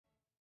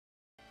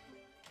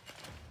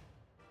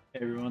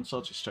Hey everyone,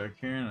 Salty Stark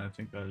here, and I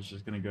think I was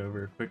just going to go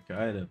over a quick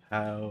guide of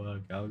how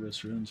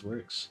Galagos Ruins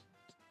works.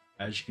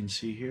 As you can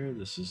see here,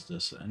 this is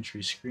this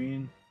entry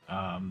screen.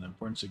 The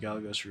importance of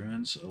Galagos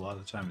Ruins a lot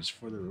of the time is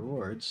for the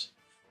rewards.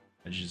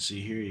 As you can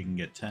see here, you can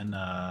get 10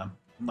 Light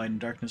and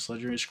Darkness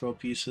Legendary Scroll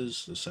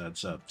pieces. This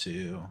adds up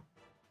to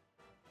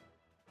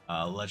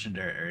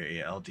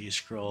Legendary LD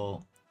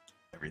Scroll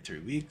every 3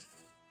 weeks,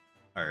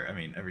 or I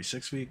mean every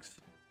 6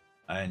 weeks.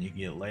 And you can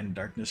get Light and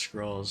Darkness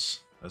Scrolls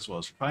as well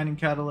as Refining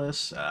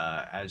Catalyst,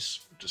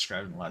 as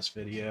described in the last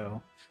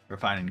video.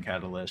 Refining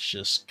Catalyst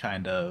just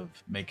kind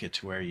of make it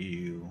to where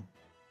you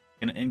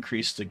can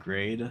increase the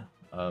grade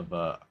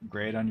of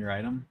grade on your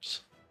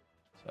items.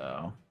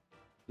 So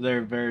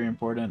they're very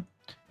important,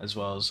 as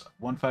well as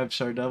 1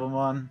 5-star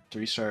Devilmon,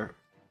 4-star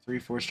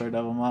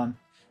Devilmon,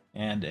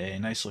 and a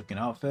nice looking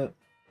outfit.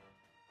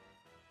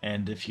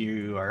 And if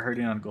you are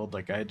hurting on gold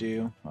like I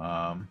do,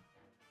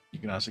 you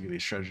can also get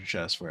these treasure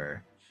chests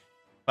where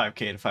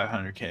 5k to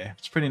 500k.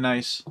 It's pretty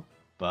nice,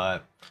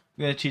 but I'm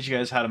going to teach you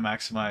guys how to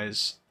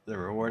maximize the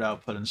reward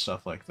output and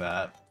stuff like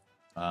that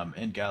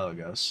in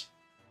Galagos.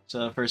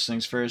 So first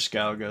things first,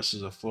 Galagos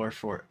is a four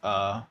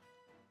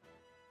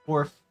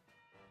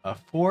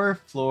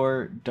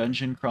floor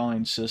dungeon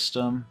crawling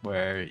system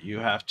where you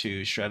have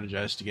to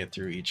strategize to get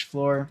through each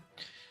floor.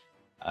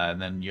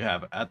 And then you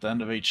have, at the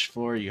end of each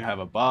floor, you have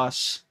a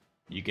boss.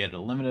 You get a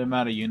limited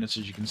amount of units,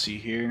 as you can see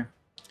here.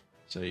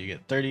 So you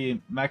get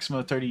 30,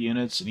 maximum of 30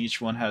 units, and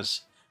each one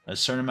has a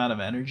certain amount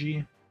of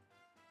energy.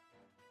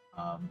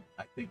 I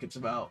think it's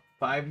about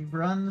 5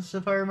 runs,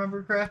 if I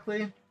remember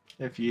correctly.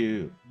 But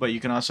you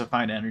can also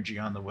find energy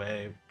on the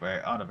way,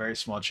 on a very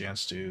small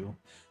chance to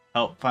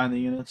help find the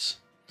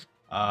units.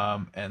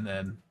 And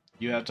then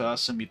you have to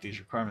also meet these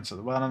requirements at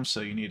the bottom.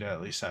 So you need to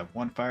at least have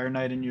 1 Fire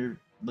Knight in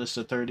your list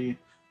of 30,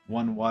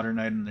 1 Water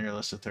Knight in your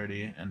list of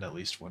 30, and at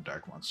least 1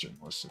 Dark Monster in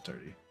the list of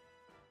 30.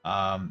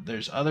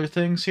 There's other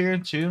things here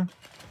too.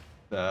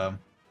 There's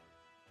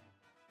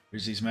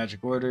these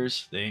magic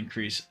orders. They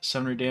increase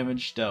summoner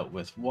damage dealt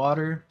with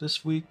water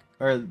this week,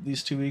 or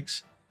these 2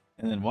 weeks.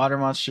 And then water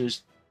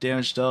monsters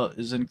damage dealt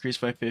is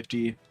increased by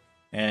 50,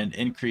 and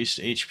increased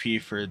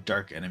HP for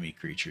dark enemy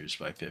creatures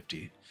by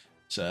 50.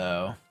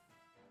 So,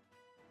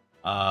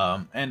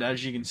 and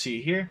as you can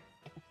see here,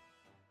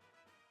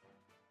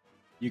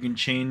 you can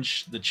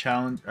change the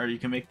challenge, or you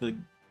can make the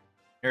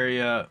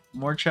area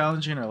more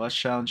challenging or less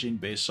challenging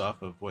based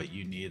off of what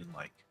you need. And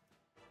like,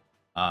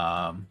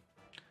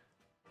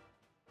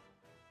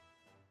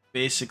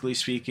 basically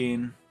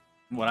speaking,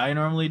 what I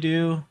normally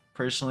do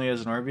personally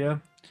as an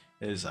Orbia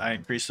is I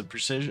increase the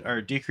precision,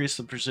 or decrease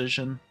the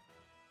precision,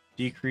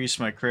 decrease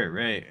my crit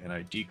rate, and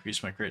I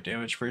decrease my crit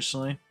damage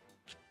personally.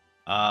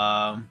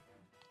 Some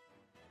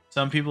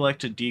people like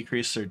to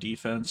decrease their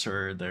defense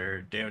or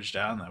their damage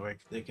down, that way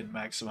they can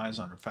maximize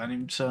on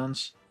refining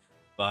stones.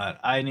 But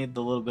I need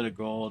the little bit of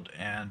gold,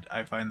 and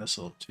I find this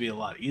to be a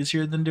lot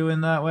easier than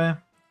doing that way.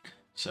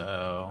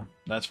 So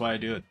that's why I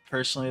do it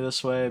personally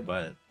this way,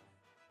 but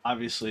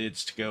obviously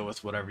it's to go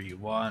with whatever you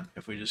want.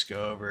 If we just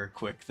go over a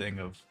quick thing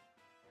of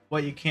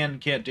what you can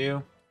and can't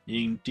do,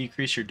 you can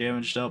decrease your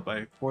damage dealt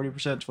by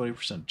 40%,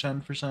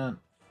 20%,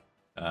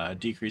 10%.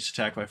 Decrease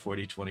attack by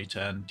 40, 20,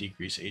 10.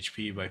 Decrease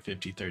HP by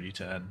 50, 30,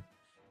 10.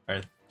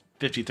 Or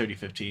 50, 30,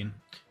 15.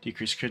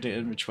 Decrease crit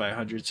damage by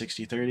 100,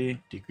 60,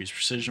 30. Decrease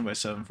precision by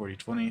 7, 40,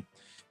 20.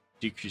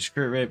 Decrease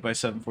crit rate by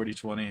 7, 40,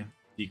 20.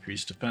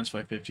 Decrease defense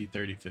by 50,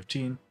 30,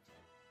 15.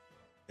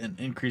 And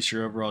increase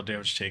your overall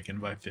damage taken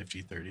by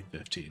 50, 30,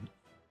 15.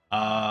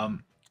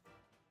 The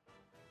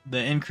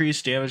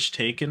increased damage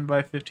taken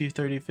by 50,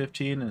 30,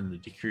 15, and the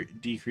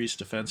decreased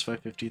defense by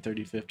 50,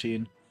 30,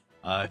 15.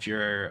 If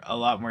you're a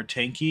lot more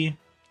tanky,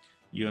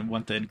 you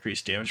want the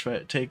increased damage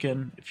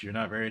taken. If you're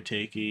not very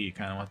tanky, you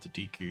kind of want the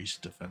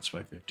decreased defense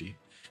by 50.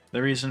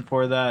 The reason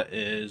for that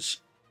is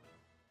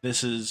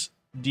this is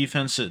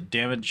defense that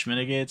damage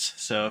mitigates.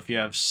 So if you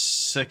have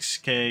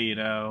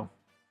 6k,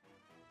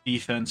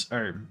 defense,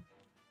 or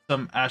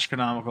some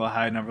astronomical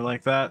high number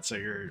like that, so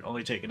you're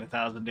only taking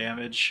 1,000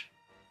 damage,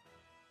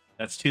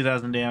 that's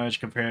 2,000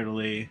 damage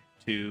comparatively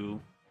to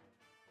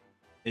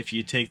if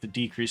you take the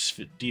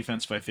decreased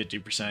defense by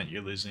 50%,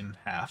 you're losing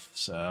half.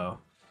 So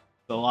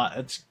a lot.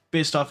 It's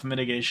based off of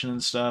mitigation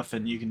and stuff,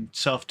 and you can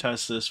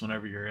self-test this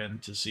whenever you're in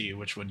to see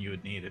which one you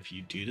would need if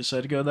you do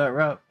decide to go that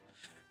route.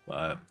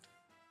 But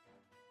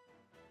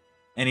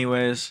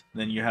anyways,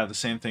 then you have the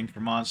same thing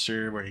for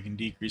monster, where you can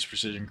decrease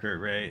precision,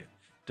 crit rate,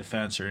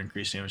 defense, or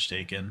increase damage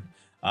taken.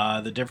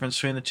 The difference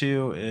between the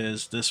two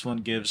is this one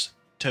gives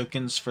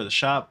tokens for the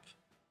shop,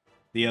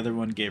 the other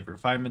one gave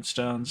refinement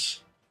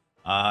stones.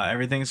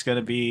 Everything's going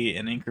to be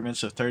in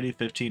increments of 30,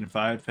 15,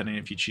 5, depending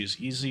if you choose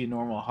easy,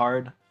 normal,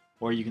 hard,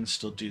 or you can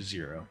still do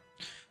 0.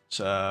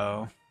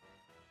 So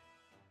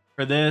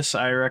for this,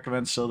 I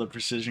recommend still the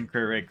precision,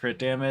 crit rate, crit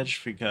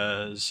damage,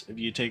 because if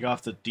you take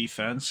off the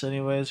defense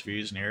anyways, if you're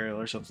using aerial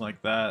or something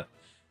like that,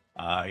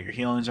 your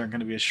healings aren't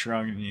going to be as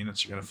strong and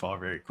units are going to fall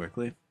very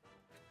quickly.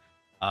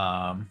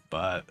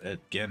 But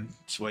again,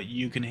 it's what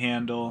you can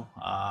handle.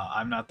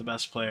 I'm not the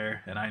best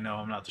player, and I know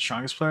I'm not the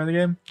strongest player in the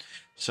game,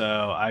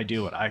 so I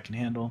do what I can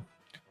handle.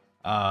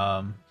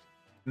 Um,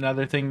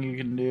 Another thing you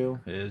can do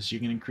is you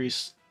can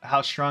increase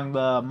how strong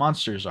the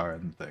monsters are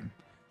in the thing.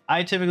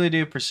 I typically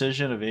do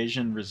precision,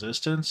 evasion,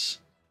 resistance.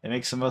 It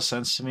makes the most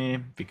sense to me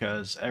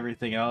because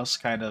everything else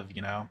kind of,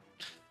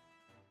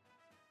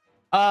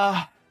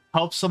 uh,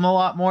 helps them a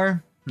lot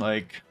more.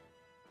 Like,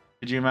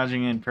 could you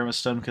imagine getting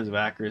permastone because of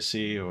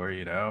accuracy, or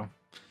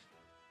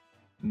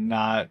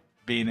not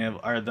being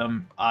able, or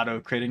them auto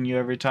critting you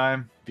every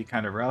time? Be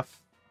kind of rough.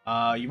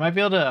 You might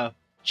be able to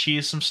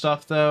cheese some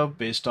stuff though,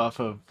 based off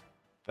of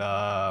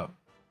the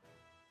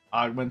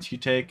augments you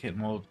take,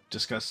 and we'll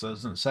discuss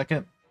those in a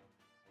second.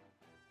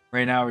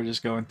 Right now, we're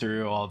just going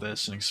through all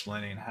this and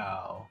explaining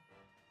how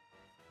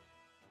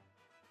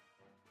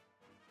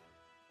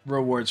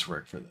rewards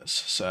work for this.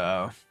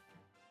 So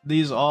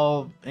these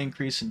all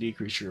increase and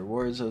decrease your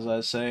rewards, as I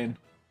was saying.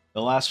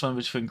 The last one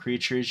between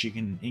creatures, you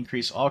can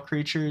increase all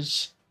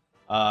creatures.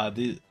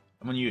 When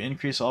you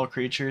increase all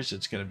creatures,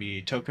 it's going to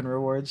be token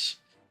rewards,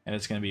 and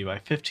it's going to be by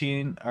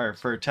 15, or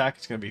for attack,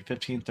 it's going to be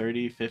 15,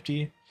 30,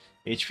 50.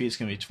 HP is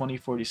going to be 20,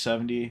 40,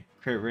 70.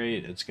 Crit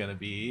rate, it's going to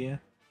be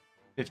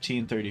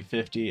 15, 30,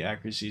 50.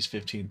 Accuracy is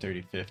 15,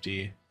 30,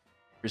 50.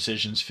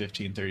 Precision's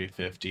 15, 30,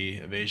 50.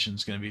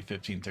 Evasion's going to be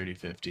 15, 30,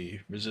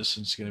 50.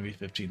 Resistance is going to be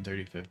 15,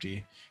 30,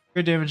 50.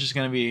 Crit damage is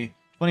going to be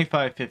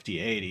 25, 50,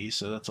 80,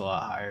 so that's a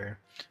lot higher.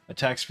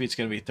 Attack speed's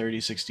going to be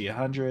 30, 60,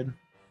 100.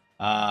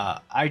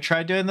 I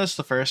tried doing this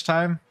the first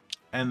time,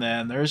 and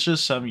then there's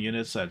just some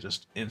units that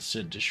just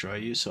instant destroy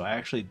you, so I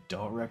actually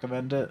don't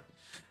recommend it,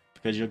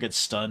 because you'll get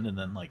stunned and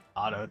then like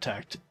auto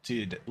attacked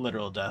to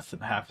literal death in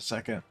half a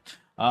second.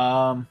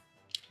 And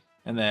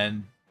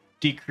then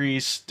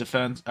decrease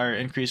defense, or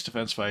increase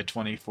defense by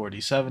 20,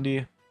 40,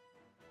 70.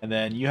 And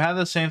then you have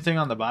the same thing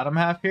on the bottom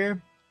half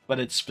here, but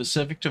it's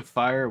specific to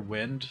fire,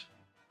 wind,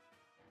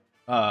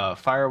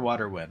 fire,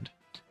 water, wind.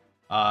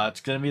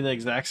 It's going to be the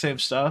exact same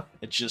stuff.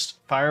 It's just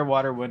fire,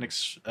 water, wind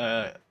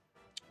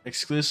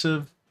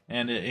exclusive,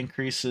 and it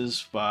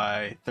increases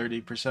by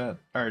 30%,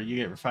 or you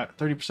get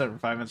 30%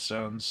 refinement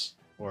stones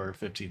or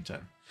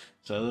 1510.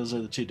 So those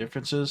are the two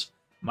differences.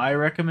 My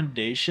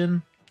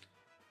recommendation,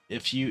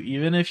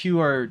 even if you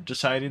are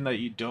deciding that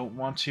you don't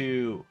want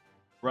to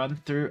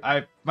run through,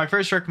 my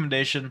first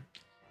recommendation,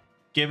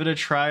 give it a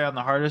try on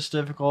the hardest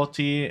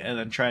difficulty and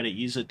then try to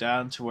ease it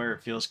down to where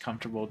it feels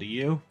comfortable to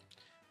you.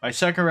 My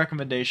second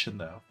recommendation,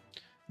 though,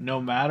 no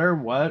matter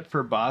what,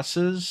 for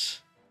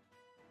bosses,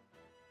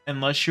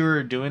 unless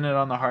you're doing it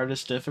on the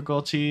hardest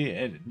difficulty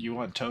and you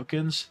want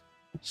tokens,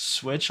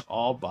 switch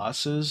all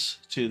bosses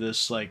to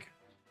this like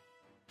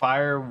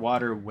fire,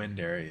 water,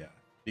 wind area,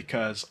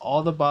 because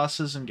all the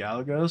bosses in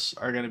Galagos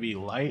are going to be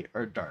light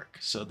or dark,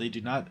 so they do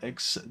not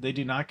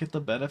get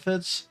the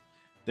benefits.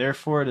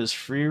 Therefore, it is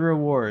free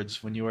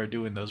rewards when you are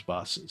doing those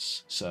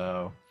bosses.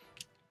 So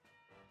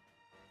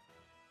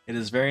it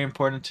is very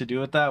important to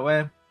do it that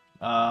way.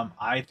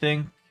 I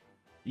think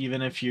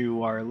even if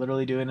you are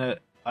literally doing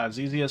it as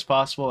easy as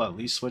possible, at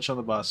least switch on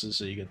the bosses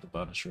so you get the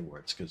bonus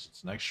rewards, because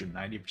it's an extra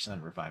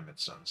 90% refinement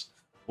stones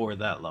for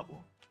that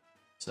level.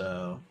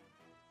 So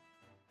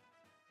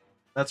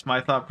that's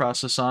my thought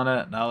process on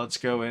it. Now let's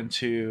go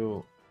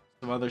into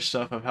some other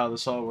stuff of how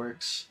this all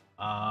works.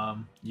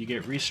 You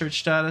get research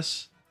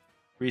status.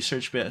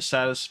 Research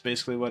status,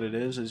 basically what it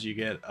is you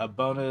get a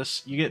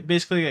bonus. You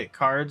basically get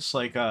cards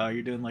like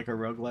you're doing like a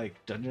roguelike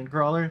dungeon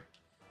crawler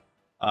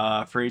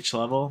for each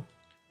level.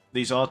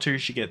 These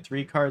altars you get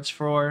 3 cards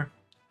for.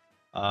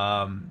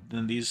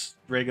 Then these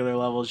regular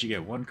levels you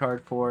get 1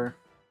 card for.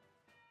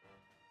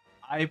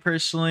 I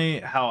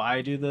personally, how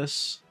I do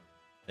this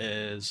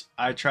is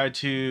I'm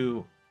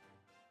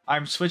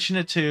switching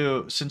it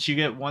to, since you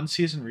get 1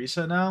 season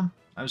reset now,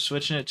 I'm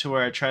switching it to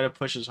where I try to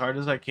push as hard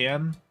as I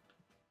can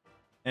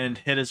and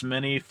hit as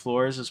many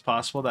floors as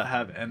possible that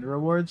have end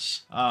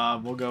rewards.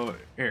 We'll go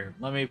here.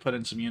 Let me put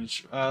in some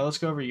units. Let's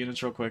go over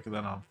units real quick, and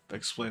then I'll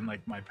explain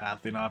like my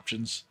pathing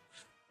options.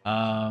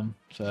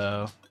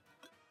 So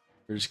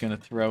we're just gonna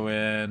throw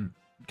in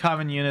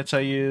common units I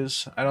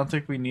use. I don't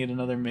think we need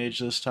another mage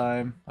this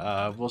time.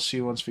 We'll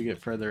see once we get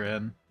further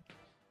in.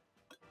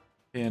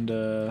 And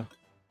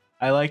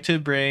I like to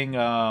bring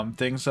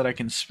things that I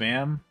can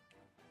spam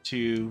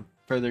to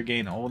further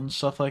gain ult and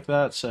stuff like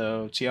that.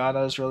 So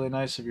Tiana is really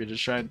nice if you're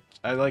just trying.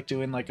 I like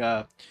doing like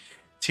a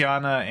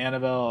Tiana,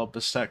 Annabelle,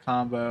 Bastet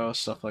combo,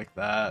 stuff like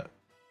that,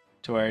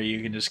 to where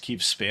you can just keep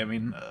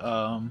spamming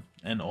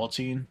and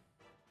ulting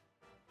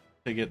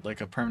to get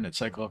like a permanent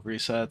cycle of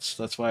resets.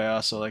 That's why I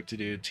also like to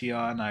do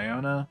Tion,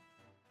 Iona.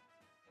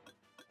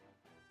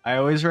 I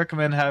always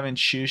recommend having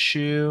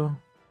Shushu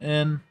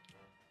in.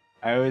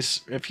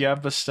 If you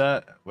have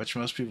Bastet, which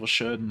most people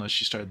should unless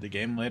you started the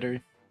game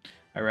later,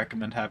 I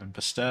recommend having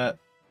Bastet.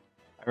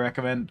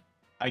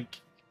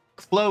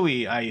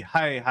 Chloe, I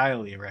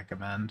highly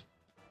recommend.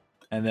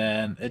 And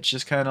then it's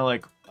just kind of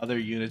like other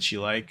units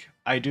you like.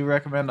 I do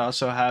recommend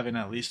also having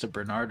at least a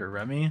Bernard or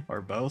Remy, or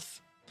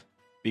both.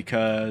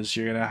 because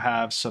you're gonna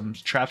have some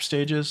trap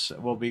stages.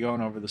 We'll be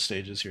going over the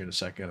stages here in a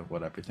second of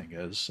what everything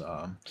is,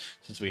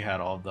 since we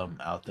had all of them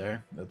out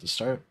there at the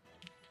start.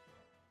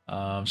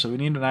 So we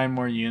need 9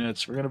 more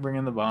units. We're gonna bring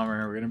in the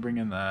bomber. We're gonna bring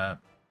in that.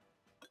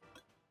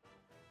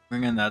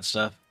 Bring in that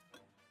stuff.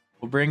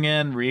 We'll bring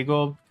in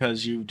Regal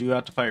because you do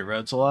have to fight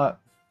Reds a lot.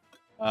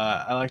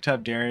 I like to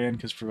have Darien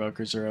because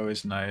provokers are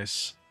always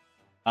nice.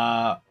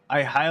 I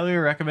highly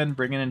recommend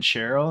bringing in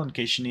Cheryl in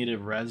case you need a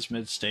res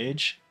mid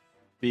stage,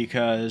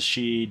 because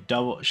she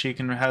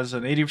has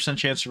an 80%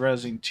 chance of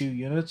resing 2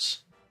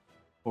 units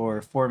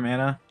for 4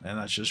 mana, and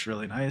that's just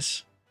really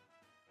nice.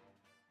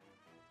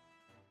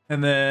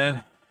 And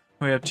then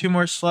we have 2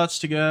 more slots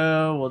to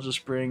go. We'll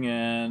just bring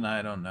in,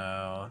 I don't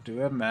know, do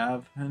we have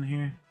Mav in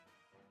here?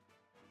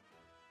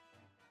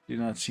 Do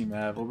not see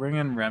Mav. We'll bring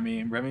in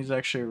Remy. Remy's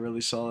actually a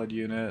really solid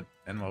unit,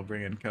 and we'll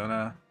bring in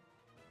Kona.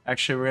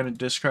 Actually, we're going to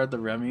discard the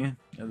Remy,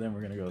 and then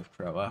we're going to go with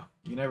Proa.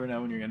 You never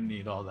know when you're going to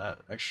need all that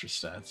extra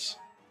stats.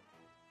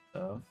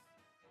 So,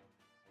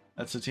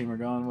 that's the team we're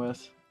going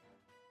with.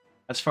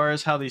 As far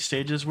as how these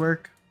stages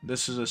work,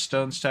 this is a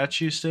stone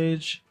statue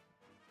stage.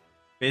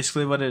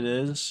 Basically what it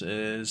is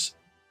there's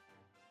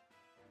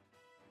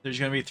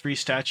going to be 3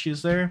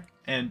 statues there,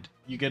 and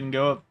you can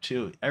go up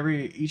to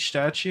each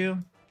statue,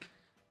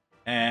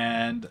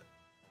 and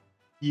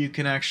you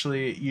can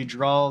you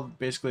draw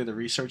basically the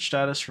research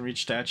status from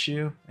each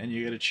statue, and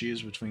you get to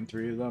choose between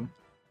 3 of them.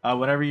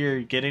 Whenever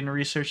you're getting a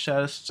research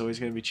status, it's always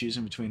going to be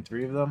choosing between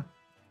 3 of them.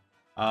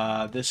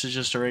 This is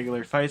just a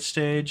regular fight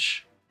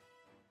stage.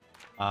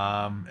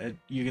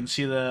 You can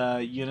see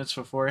the units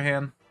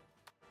beforehand.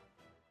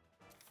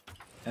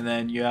 And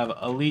then you have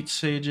elite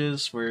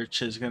stages,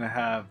 which is going to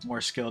have more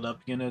skilled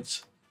up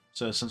units.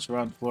 So since we're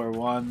on floor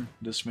 1,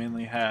 this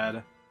mainly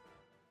had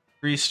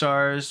 3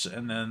 stars,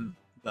 and then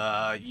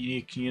the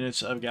unique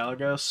units of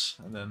Galagos,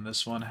 and then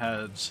this one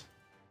has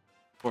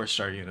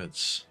 4-star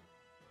units.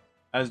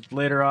 As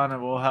later on, it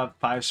will have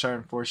 5-star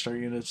and 4-star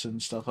units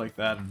and stuff like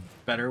that, and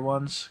better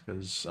ones,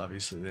 because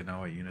obviously they know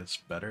what unit's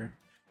better.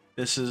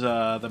 This is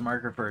the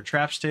marker for a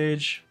trap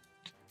stage,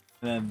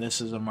 and then this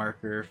is a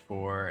marker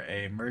for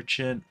a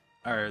merchant.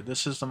 Or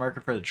this is the marker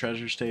for the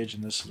treasure stage,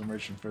 and this is the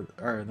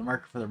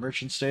marker for the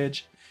merchant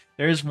stage.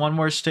 There is one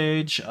more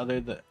stage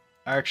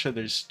actually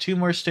there's 2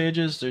 more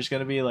stages. There's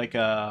gonna be like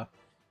a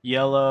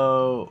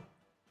yellow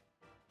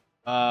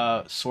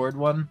sword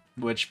one,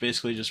 which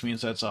basically just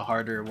means that's a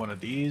harder one of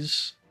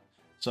these.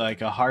 So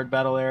like a hard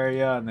battle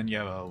area, and then you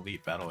have an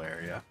elite battle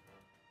area.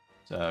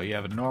 So you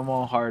have a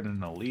normal, hard,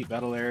 and elite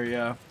battle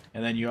area,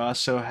 and then you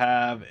also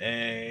have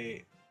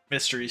a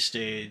mystery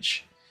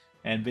stage.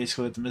 And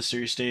basically what the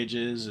mystery stage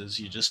is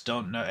you just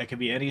don't know. It could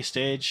be any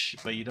stage,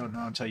 but you don't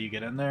know until you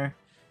get in there.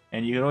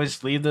 And you can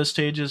always leave those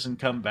stages and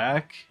come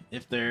back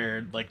if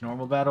they're like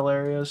normal battle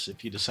areas,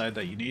 if you decide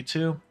that you need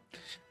to.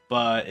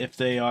 But if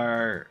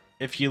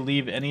you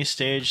leave any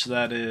stage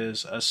that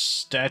is a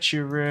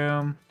statue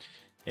room,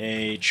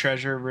 a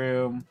treasure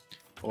room,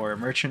 or a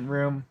merchant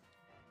room,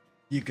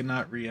 you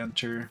cannot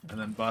re-enter.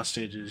 And then boss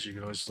stages, you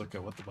can always look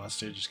at what the boss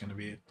stage is going to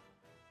be.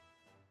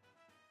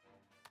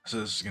 So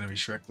this is going to be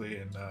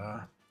Shrekley and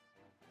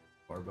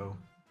Orbo.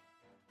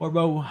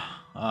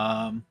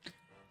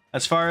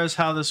 As far as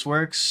how this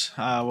works,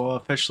 we'll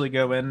officially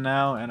go in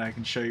now, and I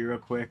can show you real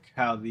quick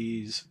how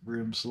these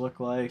rooms look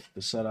like,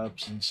 the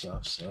setups and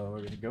stuff. So we're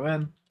going to go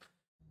in.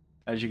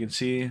 As you can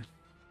see,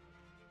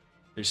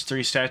 there's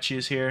 3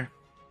 statues here.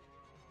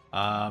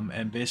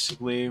 And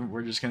basically,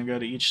 we're just going to go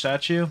to each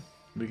statue.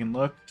 We can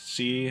look,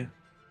 see,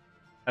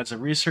 that's a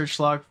research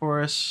log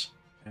for us.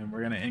 And we're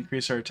going to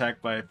increase our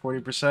attack by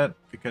 40%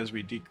 because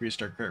we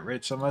decreased our crit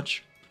rate so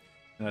much.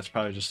 And that's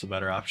probably just a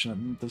better option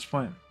at this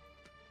point.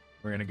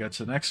 We're going to go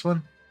to the next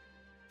one.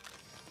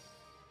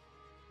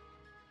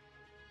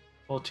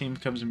 Whole team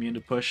becomes immune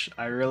to push.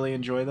 I really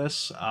enjoy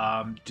this.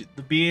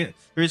 The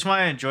reason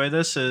why I enjoy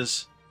this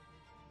is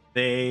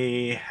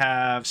they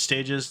have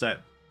stages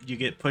that you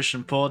get pushed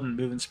and pulled and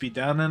moving speed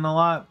down in a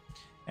lot.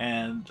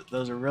 And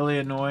those are really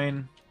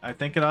annoying. I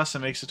think it also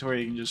makes it to where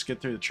you can just get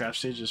through the trap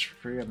stages for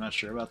free. I'm not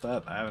sure about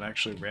that. I haven't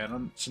actually ran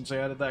them since I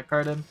added that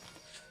card in.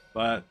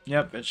 But,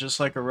 yep, it's just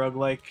like a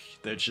roguelike.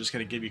 They're just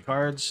going to give you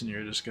cards, and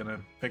you're just going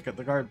to pick up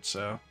the cards.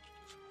 So,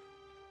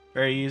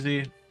 very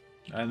easy.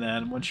 And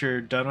then once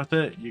you're done with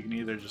it, you can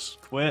either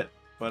just quit.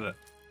 But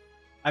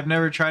I've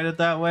never tried it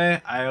that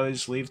way. I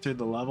always leave through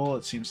the level.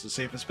 It seems the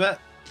safest bet.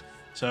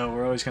 So,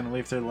 we're always going to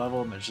leave through the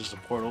level, and there's just a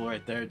portal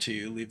right there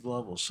to leave the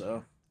level.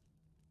 So,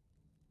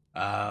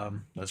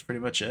 that's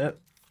pretty much it.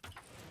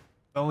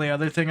 The only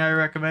other thing I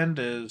recommend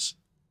is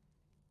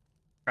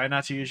try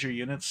not to use your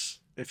units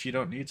if you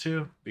don't need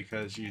to,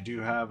 because you do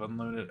have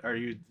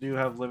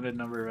limited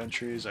number of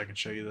entries. I can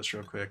show you this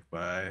real quick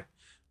by,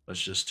 let's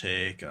just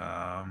take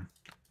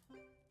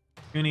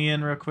Uni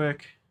in real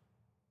quick.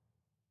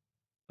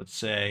 Let's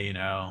say, you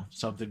know,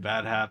 something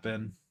bad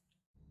happened.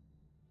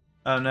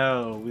 Oh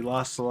no, we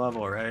lost the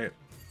level, right?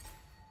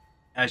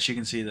 As you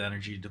can see, the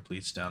energy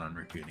depletes down on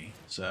Rikuni.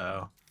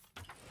 So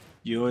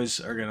you always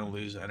are going to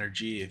lose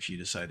energy if you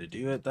decide to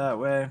do it that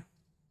way.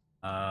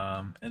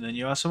 And then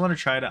you also want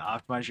to try to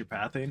optimize your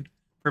pathing.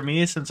 For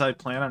me, since I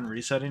plan on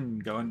resetting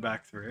and going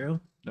back through,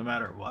 no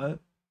matter what,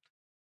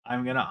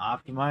 I'm gonna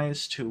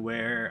optimize to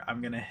where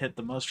I'm gonna hit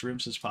the most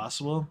rooms as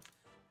possible,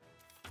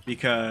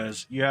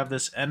 because you have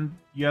this end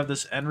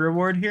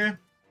reward here.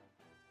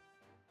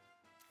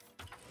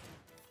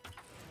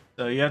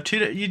 So you have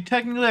you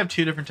technically have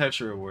two different types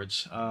of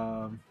rewards.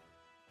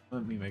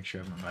 Let me make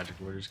sure my magic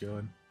order's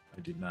going. I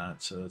did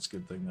not, so that's a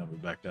good thing that we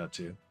backed out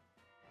too.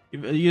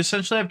 You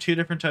essentially have two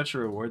different types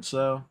of rewards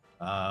though.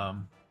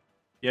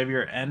 You have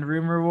your end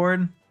room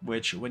reward,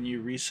 which when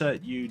you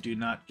reset, you do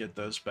not get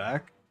those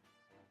back.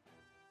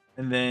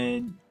 And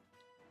then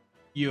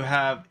you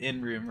have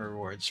in-room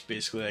rewards,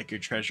 basically like your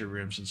treasure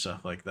rooms and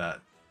stuff like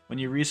that. When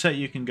you reset,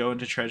 you can go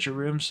into treasure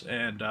rooms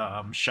and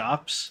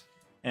shops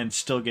and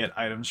still get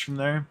items from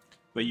there,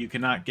 but you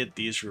cannot get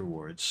these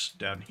rewards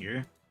down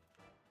here.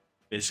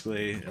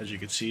 Basically, as you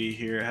can see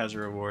here, it has a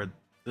reward.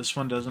 This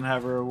one doesn't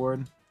have a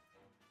reward.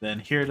 Then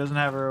here it doesn't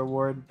have a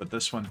reward, but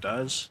this one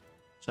does.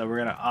 So we're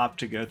gonna opt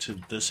to go to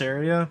this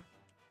area.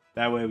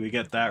 That way we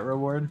get that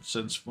reward,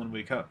 since when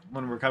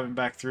we're coming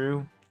back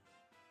through,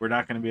 we're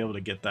not going to be able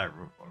to get that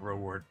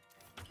reward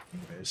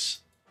anyways.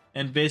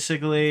 And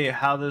basically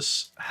how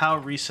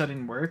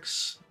resetting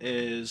works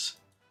is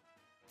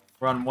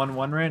we're on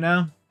 1-1 right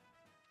now.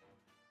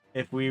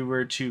 If we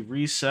were to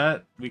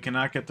reset, we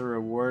cannot get the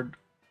reward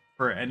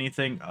for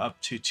anything up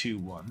to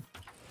 2-1.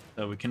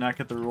 So we cannot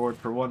get the reward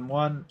for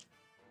 1-1,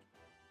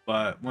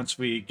 but once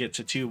we get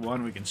to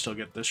 2-1, we can still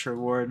get this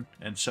reward,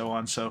 and so on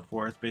and so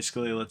forth.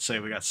 Basically, let's say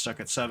we got stuck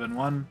at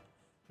 7-1.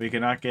 We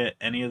cannot get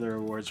any of the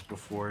rewards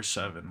before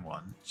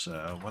 7-1.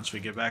 So once we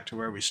get back to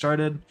where we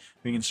started,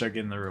 we can start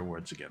getting the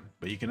rewards again.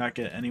 But you cannot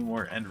get any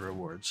more end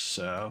rewards.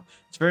 So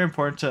it's very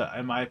important to,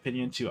 in my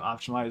opinion, to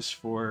optimize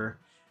for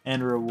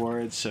end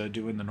rewards. So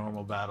doing the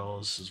normal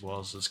battles as well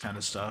as this kind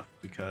of stuff,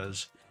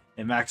 because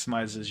it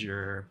maximizes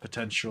your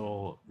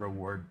potential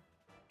reward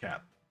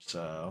cap.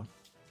 So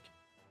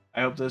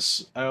I hope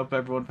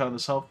everyone found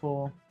this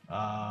helpful.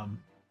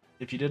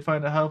 If you did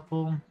find it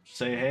helpful,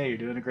 say, hey, you're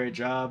doing a great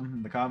job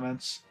in the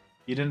comments.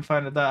 If you didn't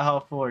find it that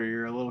helpful or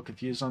you're a little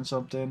confused on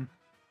something,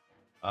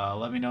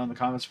 let me know in the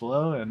comments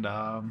below, and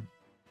I'll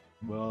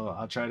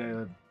try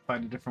to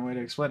find a different way to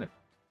explain it.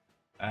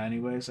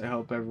 Anyways, I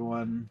hope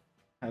everyone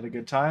had a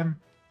good time.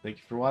 Thank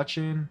you for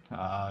watching.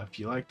 If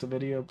you liked the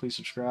video, please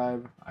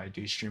subscribe. I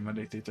do stream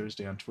Monday through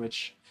Thursday on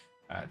Twitch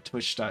at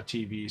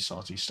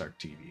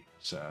twitch.tv/SaltyStarkTV.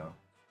 So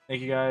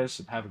thank you guys,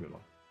 and have a good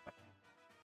one.